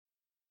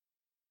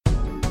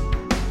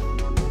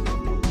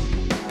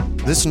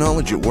This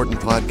Knowledge at Wharton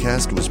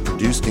podcast was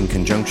produced in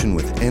conjunction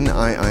with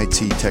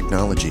NIIT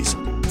Technologies.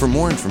 For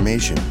more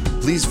information,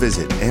 please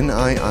visit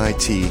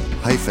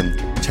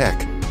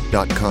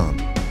niit-tech.com.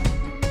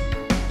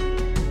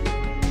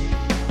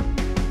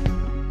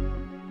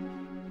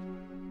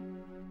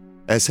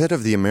 As head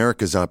of the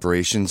Americas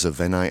operations of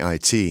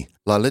NIIT,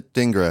 Lalit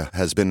Dhingra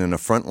has been in a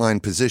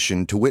frontline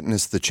position to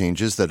witness the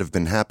changes that have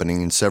been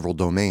happening in several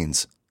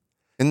domains.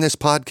 In this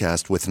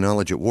podcast with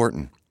Knowledge at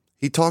Wharton,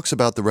 he talks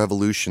about the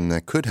revolution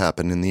that could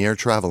happen in the air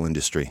travel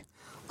industry.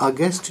 Our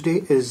guest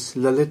today is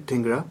Lalit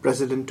Dhingra,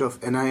 President of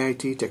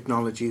NIIT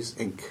Technologies,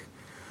 Inc.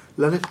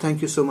 Lalit,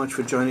 thank you so much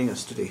for joining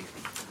us today.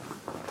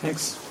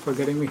 Thanks for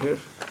getting me here.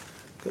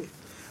 Okay.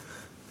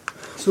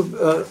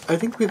 So I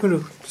think we're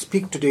going to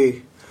speak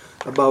today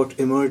about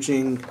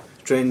emerging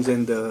trends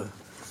in the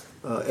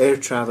air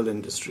travel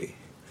industry.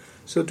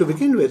 So to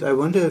begin with, I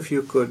wonder if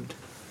you could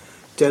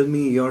tell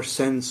me your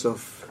sense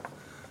of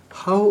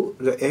how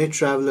the air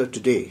traveler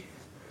today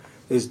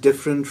is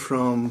different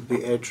from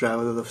the air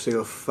traveler of, say,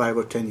 5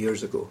 or 10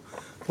 years ago.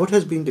 What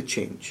has been the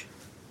change?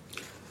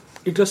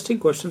 Interesting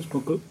questions,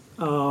 Mukul.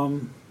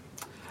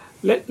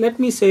 Let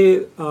me say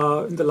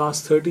in the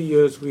last 30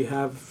 years we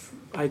have,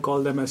 I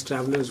call them as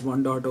travelers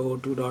 1.0,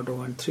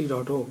 2.0 and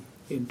 3.0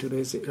 in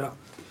today's era.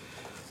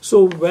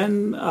 So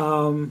when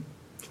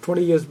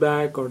 20 years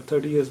back or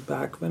 30 years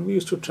back, when we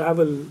used to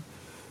travel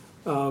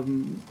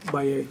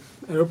by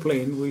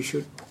airplane, we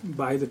should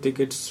buy the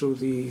tickets through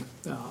the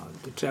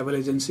travel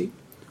agency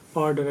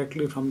or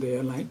directly from the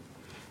airline,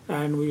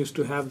 and we used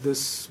to have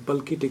this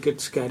bulky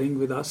tickets carrying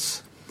with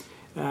us,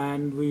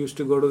 and we used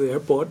to go to the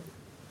airport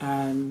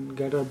and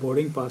get our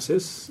boarding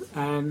passes,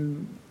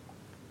 and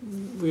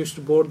we used to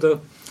board the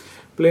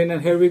plane,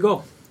 and here we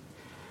go.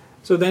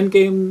 So then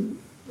came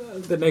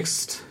the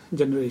next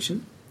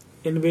generation,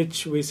 in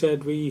which we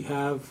said we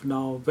have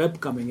now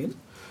web coming in.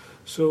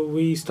 So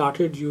we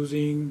started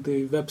using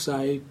the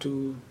website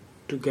to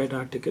get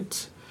our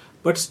tickets,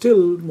 but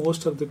still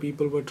most of the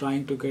people were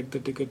trying to get the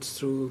tickets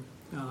through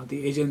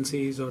the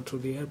agencies or through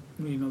the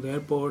the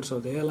airports or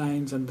the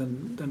airlines, and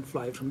then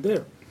fly from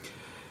there.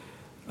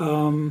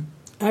 And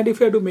if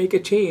we had to make a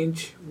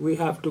change, we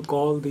have to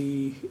call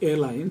the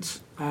airlines,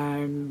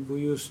 and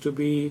we used to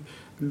be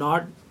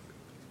not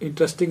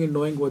interested in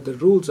knowing what the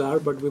rules are,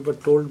 but we were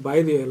told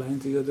by the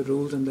airlines these are the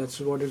rules and that's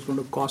what it's going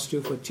to cost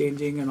you for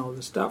changing and all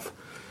this stuff.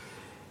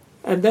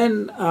 And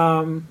then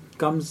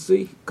comes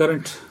the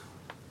current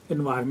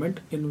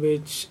environment in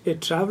which a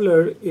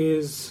traveler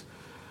is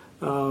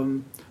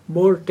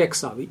more tech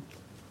savvy.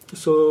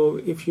 So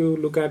if you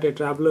look at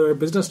a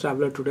business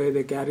traveler today,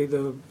 they carry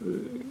the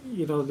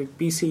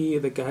PC,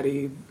 they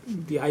carry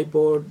the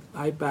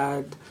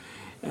iPad,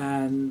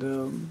 and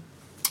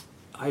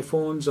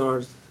iPhones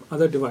or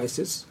other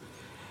devices,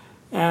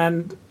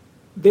 and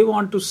they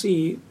want to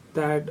see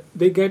that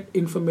they get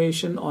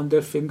information on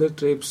their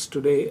fingertips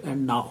today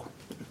and now,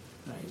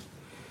 right?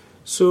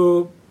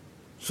 So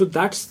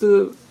that's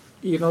the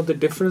the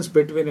difference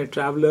between a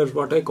traveler,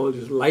 what I call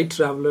light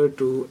traveler,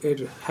 to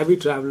a heavy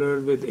traveler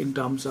in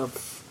terms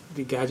of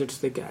the gadgets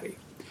they carry,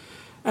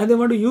 and they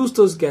want to use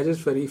those gadgets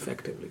very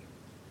effectively,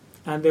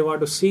 and they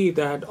want to see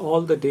that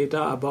all the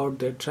data about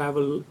their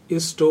travel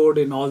is stored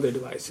in all their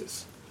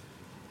devices.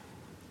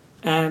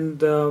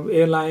 And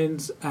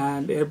airlines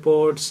and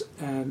airports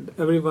and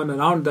everyone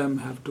around them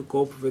have to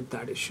cope with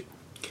that issue.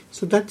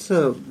 So that's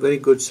a very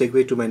good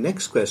segue to my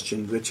next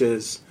question, which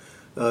is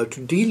to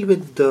deal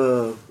with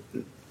the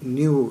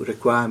new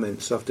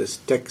requirements of this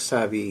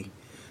tech-savvy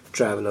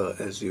traveler,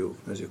 as you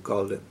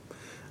called him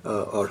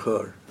or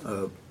her.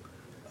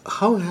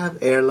 How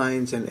have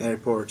airlines and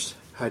airports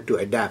had to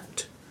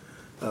adapt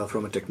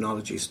from a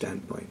technology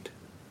standpoint?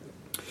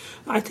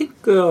 I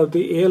think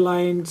the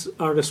airlines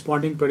are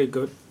responding pretty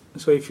good.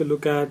 So if you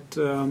look at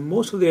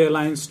most of the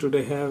airlines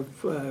today have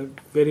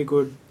very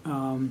good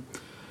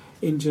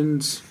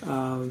engines,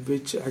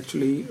 which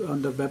actually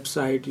on the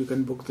website you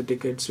can book the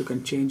tickets, you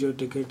can change your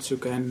tickets, you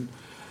can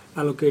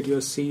allocate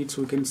your seats,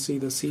 we can see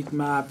the seat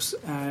maps,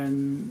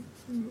 and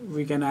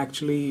we can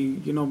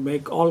actually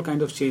make all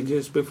kinds of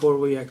changes before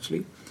we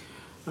actually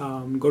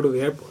go to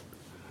the airport.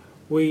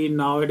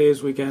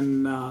 Nowadays we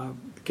can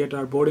get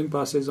our boarding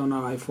passes on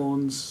our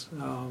iPhones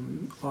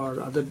or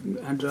other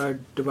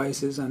Android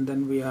devices, and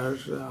then we are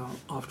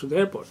off to the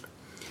airport.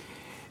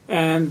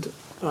 And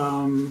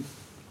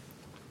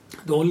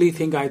the only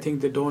thing I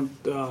think they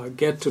don't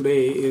get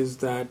today is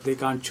that they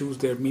can't choose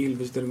their meal,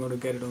 which they're going to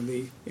get it in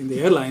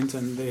the airlines,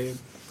 and they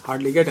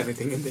hardly get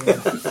anything in the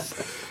airlines.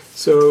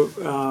 So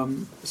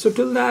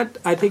till that,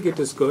 I think it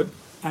is good.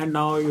 And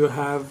now you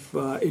have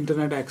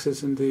internet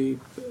access in the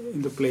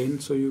plane,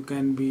 so you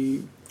can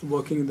be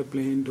working in the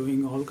plane,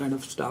 doing all kind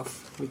of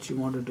stuff which you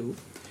want to do.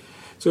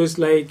 So it's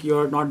like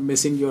you're not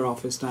missing your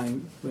office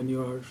time when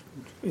you're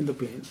in the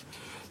plane.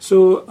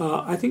 So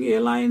I think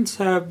airlines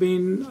have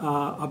been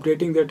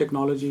updating their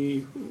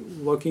technology,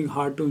 working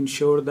hard to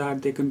ensure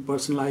that they can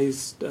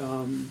personalize,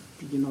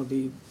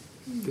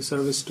 the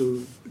service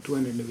to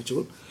an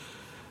individual.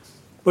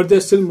 But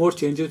there's still more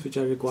changes which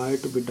are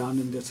required to be done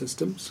in their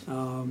systems.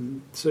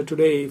 So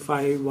today, if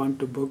I want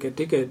to book a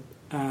ticket,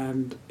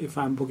 and if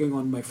I'm booking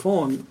on my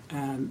phone,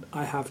 and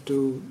I have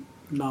to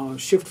now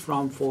shift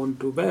from phone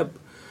to web,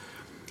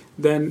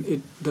 then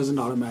it doesn't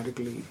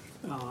automatically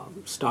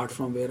start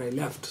from where I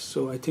left.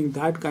 So I think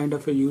that kind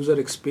of a user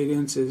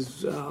experience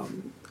is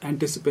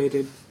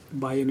anticipated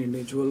by an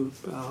individual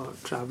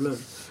traveler,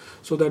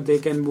 so that they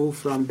can move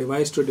from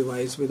device to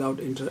device without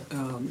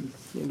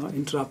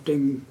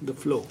interrupting the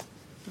flow.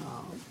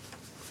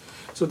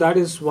 So that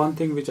is one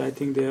thing which I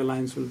think the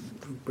airlines will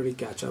pretty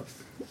catch up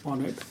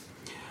on it.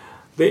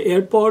 The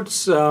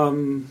airports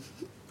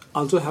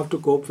also have to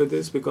cope with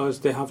this,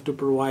 because they have to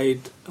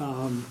provide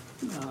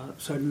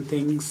certain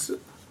things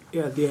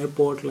at the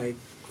airport, like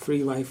free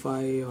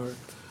Wi-Fi, or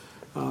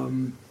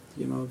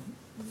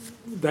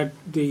that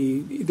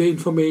the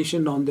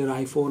information on their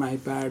iPhone,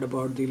 iPad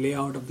about the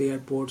layout of the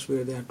airports,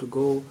 where they have to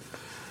go.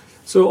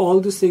 So all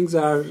these things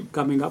are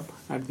coming up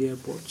at the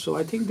airport. So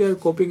I think they're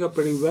coping up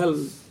pretty well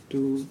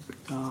to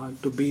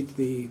beat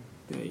the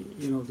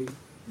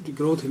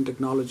growth in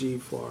technology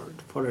for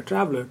a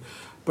traveler.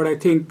 But I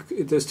think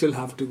they still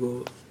have to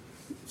go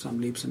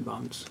some leaps and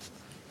bounds.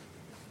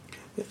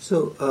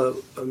 So,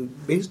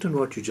 based on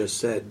what you just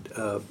said,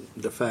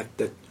 the fact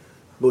that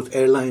both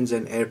airlines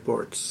and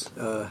airports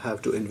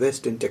have to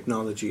invest in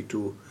technology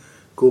to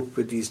cope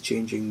with these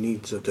changing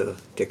needs of the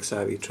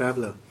tech-savvy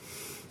traveler,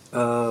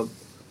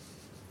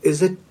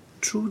 is it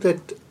true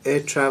that air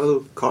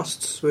travel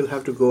costs will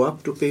have to go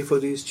up to pay for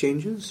these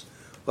changes,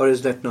 or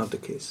is that not the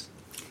case?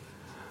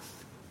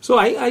 So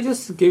I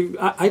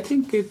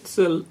think it's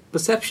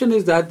perception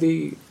is that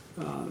the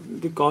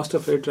cost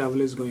of air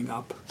travel is going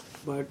up.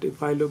 But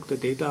if I look at the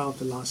data of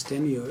the last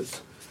 10 years,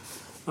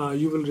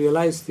 you will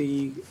realize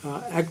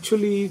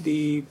actually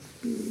the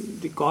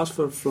cost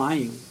for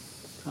flying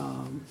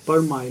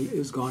per mile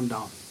is gone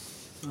down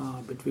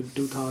between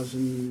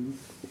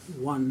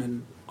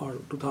 2001 or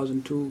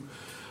 2002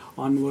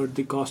 onward.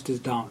 The cost is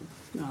down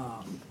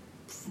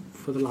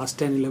for the last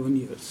 10-11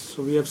 years.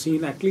 So we have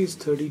seen at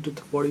least 30 to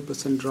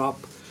 40%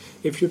 drop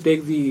if you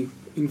take the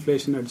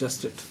inflation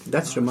adjusted.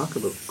 That's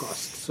remarkable.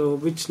 Cost. So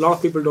which a lot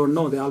of people don't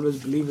know. They always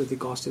believe that the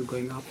cost is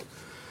going up.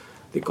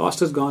 The cost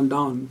has gone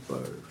down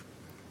per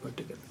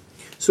ticket.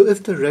 So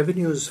if the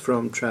revenues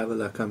from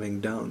travel are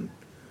coming down,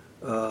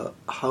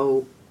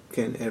 how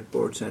can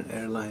airports and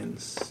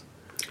airlines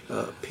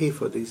pay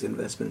for these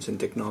investments in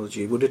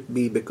technology? Would it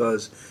be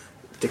because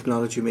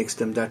technology makes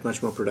them that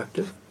much more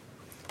productive?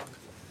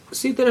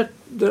 See, there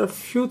are a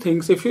few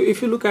things. If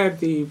you look at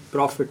the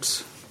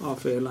profits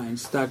of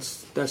airlines,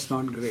 that's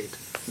not great.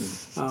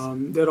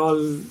 They're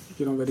all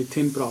very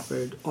thin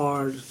profit,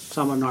 or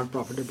some are not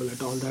profitable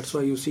at all. That's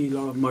why you see a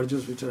lot of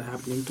mergers which are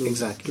happening to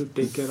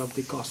take care of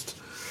the cost.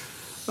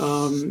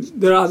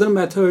 There are other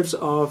methods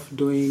of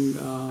doing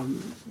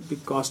the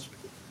cost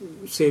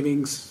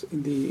savings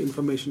in the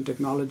information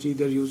technology.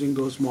 They're using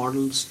those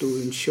models to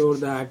ensure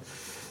that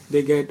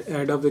they get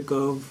ahead of the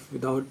curve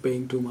without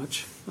paying too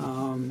much.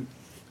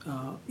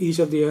 Each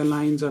of the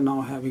airlines are now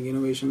having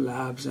innovation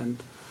labs,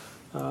 and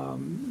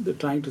they're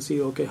trying to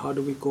see, okay, how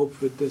do we cope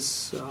with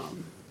this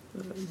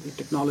the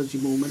technology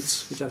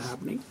movements which are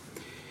happening.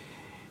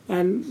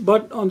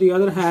 But on the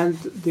other hand,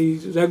 the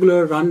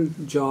regular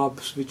run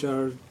jobs, which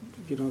are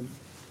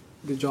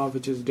the job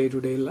which is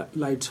day-to-day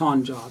lights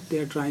on job, they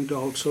are trying to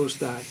outsource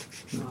that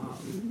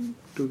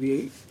to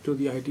the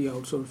IT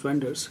outsource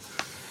vendors,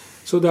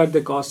 so that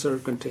the costs are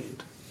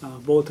contained,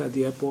 both at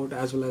the airport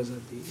as well as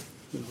at the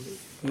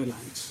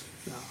airlines.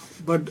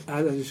 But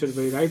as you said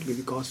very rightly,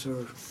 the costs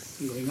are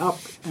going up,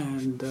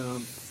 and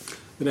the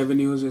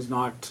revenues is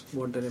not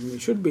what the revenue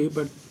should be.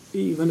 But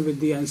even with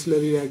the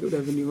ancillary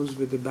revenues,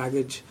 with the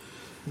baggage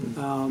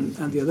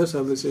and the other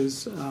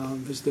services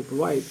which they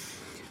provide,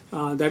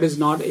 that is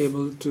not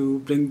able to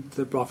bring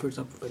the profits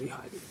up very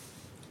highly.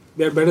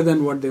 They are better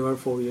than what they were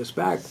 4 years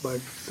back, but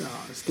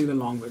still a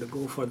long way to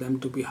go for them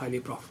to be highly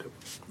profitable.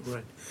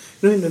 Right.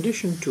 Now, in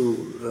addition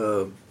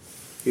to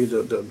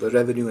the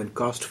revenue and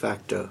cost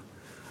factor,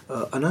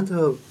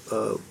 another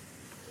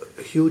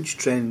huge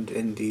trend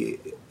in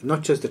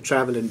not just the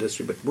travel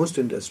industry, but most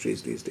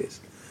industries these days,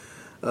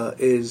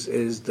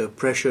 is the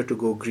pressure to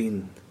go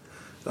green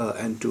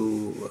and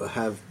to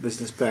have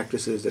business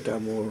practices that are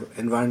more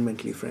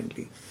environmentally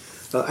friendly.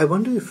 I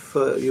wonder if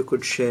you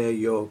could share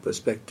your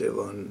perspective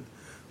on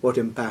what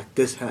impact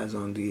this has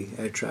on the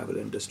air travel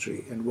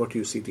industry and what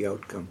you see the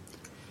outcome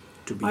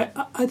to be.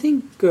 I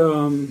think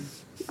going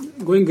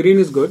green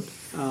is good.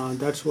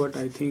 That's what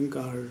I think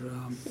our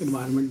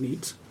environment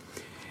needs.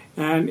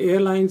 And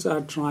airlines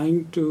are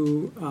trying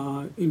to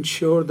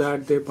ensure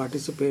that they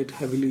participate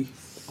heavily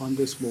on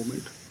this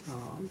movement.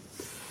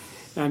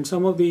 And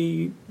some of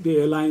the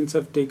airlines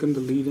have taken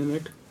the lead in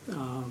it.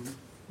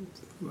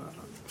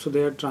 So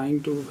they are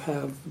trying to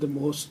have the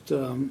most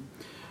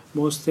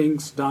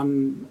things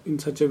done in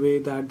such a way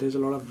that there's a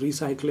lot of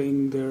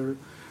recycling. Their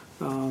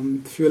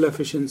fuel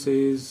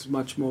efficiency is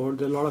much more.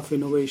 There's a lot of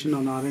innovation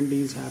on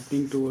R&D is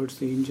happening towards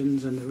the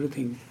engines and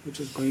everything which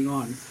is going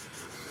on.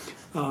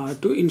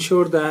 to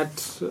ensure that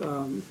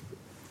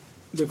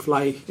they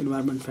fly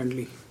environment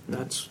friendly.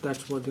 That's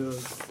what they're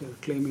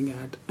claiming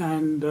at,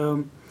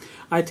 and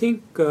I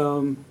think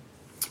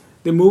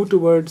they move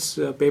towards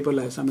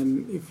paperless. I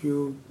mean, if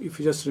you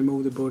just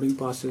remove the boarding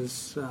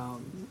passes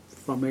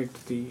from it,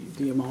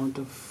 the amount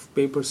of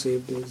paper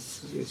saved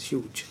is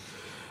huge.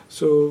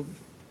 So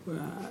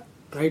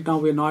right now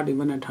we're not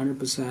even at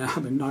 100%. I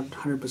mean, not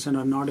 100%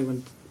 or not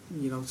even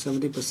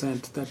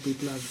 70% that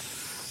people are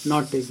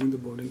not taking the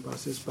boarding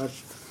passes. But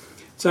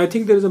so I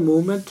think there is a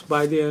movement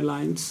by the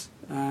airlines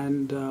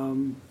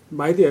and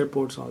by the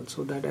airports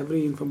also that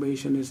every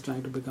information is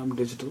trying to become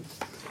digital.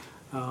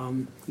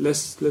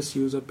 Less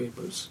use of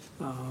papers.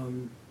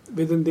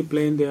 Within the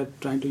plane, they are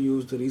trying to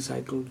use the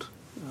recycled.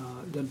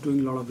 They're doing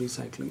a lot of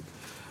recycling.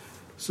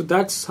 So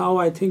that's how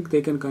I think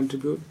they can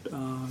contribute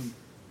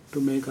to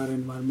make our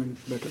environment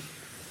better.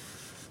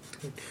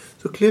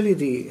 So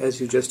clearly, as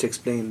you just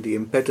explained, the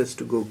impetus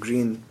to go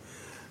green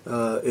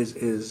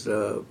is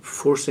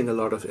forcing a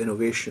lot of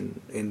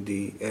innovation in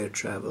the air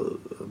travel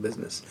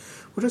business.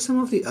 What are some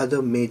of the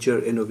other major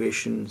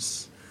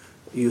innovations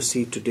you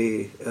see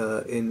today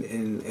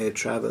in air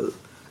travel,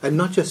 and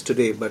not just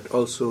today, but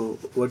also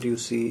what do you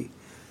see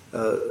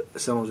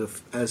some of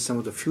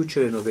the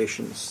future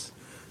innovations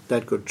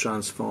that could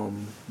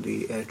transform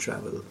the air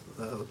travel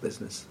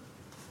business?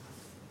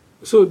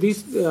 So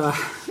these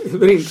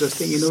very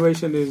interesting.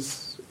 Innovation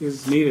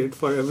is needed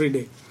for every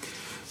day.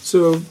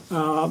 So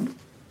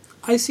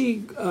I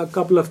see a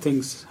couple of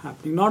things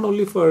happening, not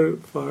only for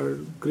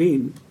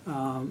green,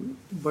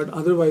 but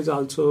otherwise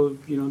also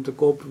to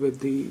cope with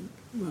the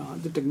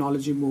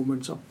technology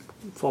movements up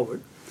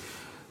forward.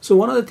 So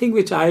one of the things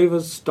which I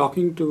was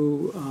talking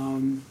to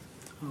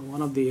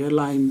one of the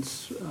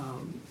airlines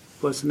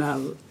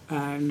personnel,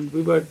 and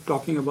we were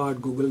talking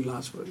about Google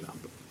Glass, for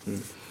example.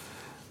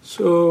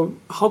 So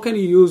how can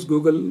you use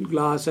Google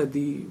Glass at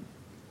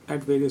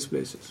various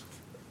places?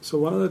 So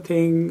one of the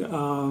thing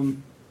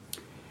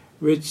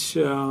which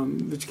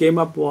came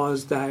up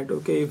was that,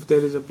 okay, if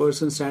there is a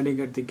person standing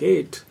at the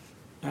gate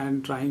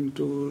and trying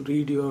to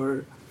read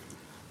your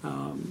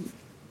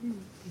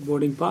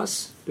boarding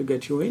pass to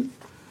get you in,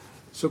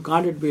 so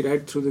can't it be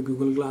read through the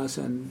Google Glass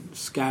and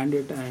scanned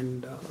it,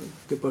 and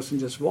the person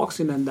just walks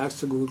in, and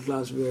that's the Google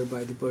Glass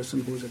whereby the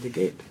person who's at the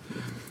gate,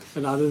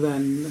 rather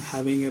than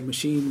having a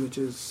machine which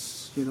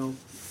is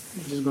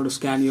just going to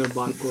scan your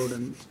barcode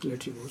and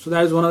let you go. So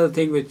that is one of the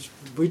things which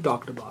we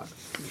talked about.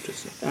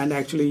 Interesting. And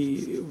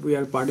actually, we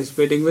are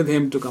participating with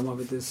him to come up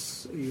with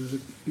this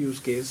use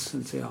case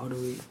and say how do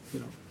we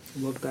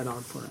work that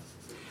out for him.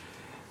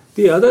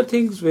 The other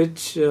things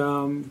which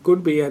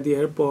could be at the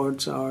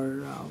airports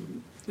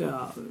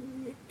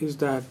is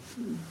that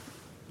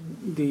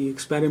the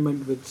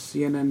experiment which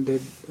CNN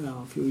did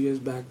a few years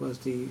back was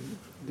the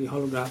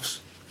holographs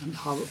and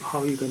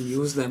how you can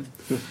use them.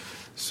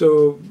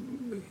 So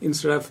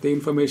instead of the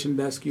information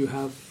desk, you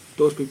have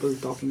those people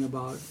talking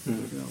about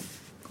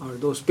or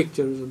those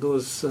pictures or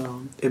those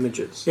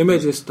images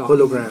talking,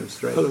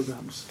 holograms, right?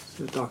 Holograms.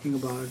 So talking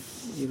about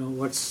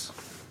what's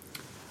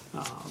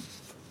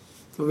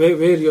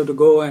where you have to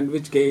go and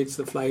which gates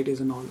the flight is,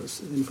 and all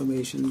this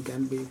information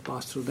can be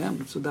passed through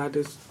them. So that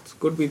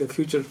could be the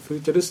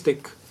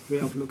futuristic way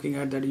of looking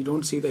at that. You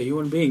don't see the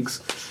human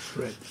beings.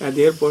 Right. At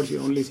the airport, you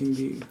only see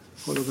the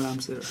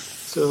holograms there.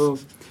 So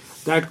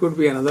that could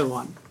be another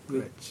one,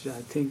 which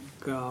I think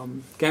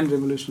can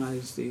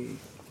revolutionize the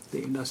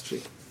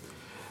industry.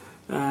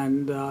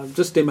 And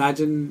just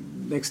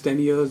imagine next 10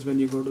 years when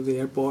you go to the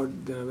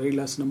airport, there are very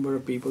less number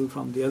of people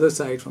from the other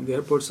side, from the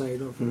airport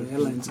side or from the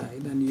airline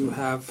side, and you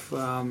have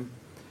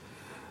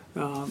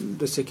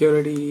the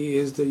security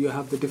you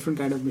have the different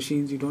kind of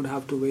machines. You don't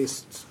have to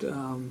waste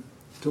too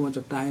much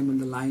of time in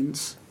the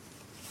lines.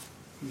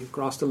 You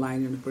cross the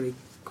line in a pretty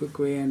quick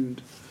way,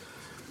 and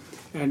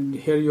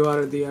here you are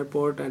at the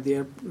airport, at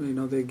the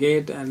the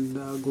gate, and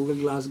Google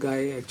Glass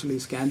guy actually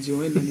scans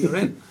you in and you're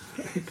in.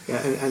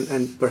 Yeah,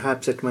 and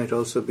perhaps it might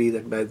also be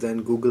that by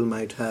then Google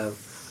might have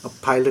a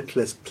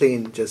pilotless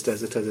plane just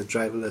as it has a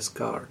driverless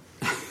car.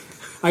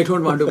 I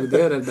don't want to be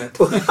there at that.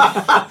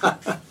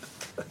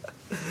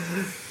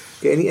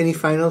 Okay, any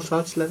final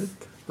thoughts, Levit?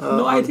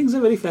 No, I think it's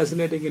a very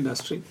fascinating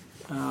industry.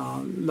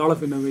 A lot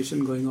of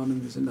innovation going on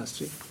in this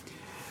industry.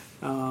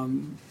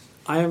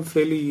 I am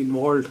fairly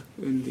involved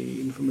in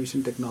the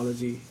information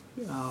technology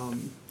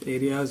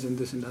areas in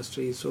this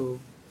industry, so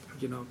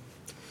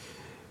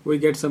we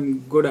get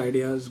some good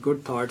ideas,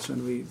 good thoughts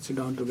when we sit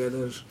down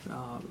together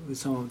with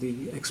some of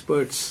the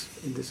experts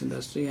in this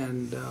industry,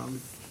 and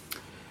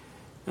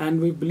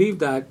we believe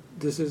that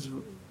this is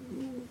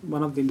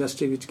one of the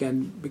industry which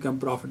can become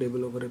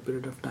profitable over a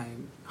period of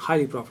time,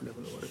 highly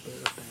profitable over a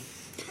period of time.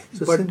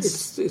 So but it's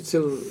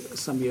still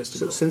some years to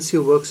go. So since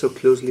you work so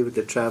closely with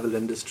the travel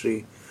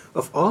industry,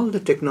 of all the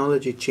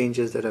technology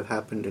changes that have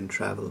happened in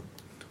travel,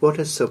 what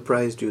has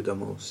surprised you the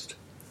most?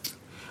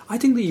 I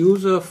think the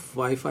use of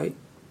Wi-Fi.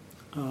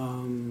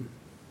 The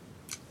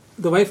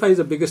Wi-Fi is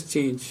the biggest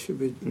change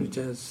which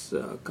has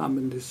come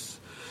in this.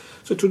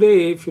 So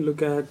today, if you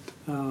look at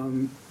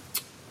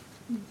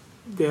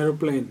the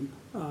airplane,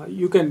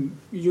 you can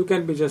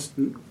be just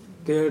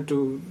there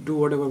to do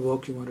whatever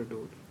work you want to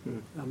do.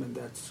 I mean,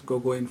 that's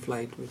go in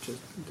flight, which is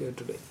there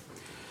today.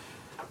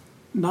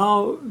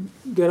 Now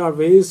there are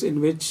ways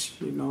in which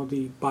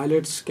the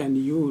pilots can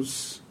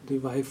use the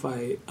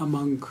Wi-Fi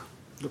among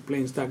the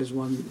planes. That is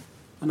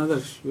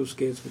another use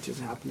case which is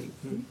happening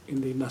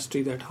in the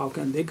industry. That how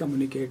can they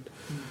communicate,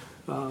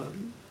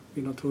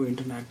 through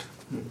internet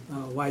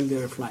while they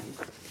are flying.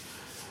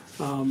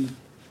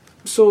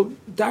 So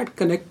that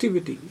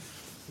connectivity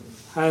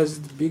has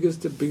the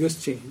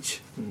biggest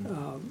change,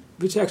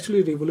 which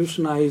actually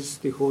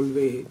revolutionized the whole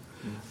way,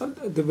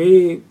 the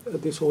way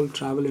this whole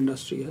travel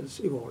industry has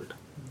evolved.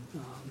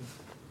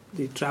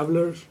 The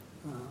travelers,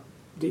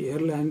 the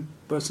airline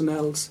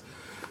personnels,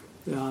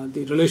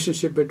 the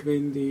relationship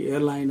between the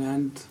airline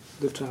and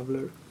the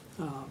traveler,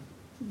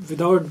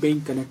 without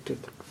being connected,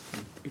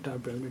 it are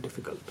very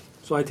difficult.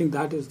 So I think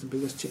that is the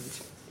biggest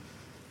change.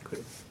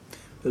 Great.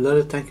 Well,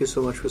 Lalit, thank you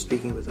so much for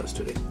speaking with us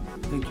today.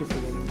 Thank you for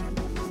having me.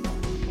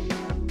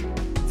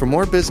 For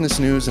more business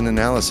news and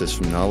analysis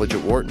from Knowledge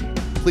at Wharton,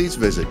 please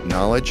visit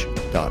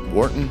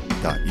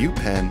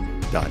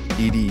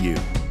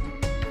knowledge.wharton.upenn.edu.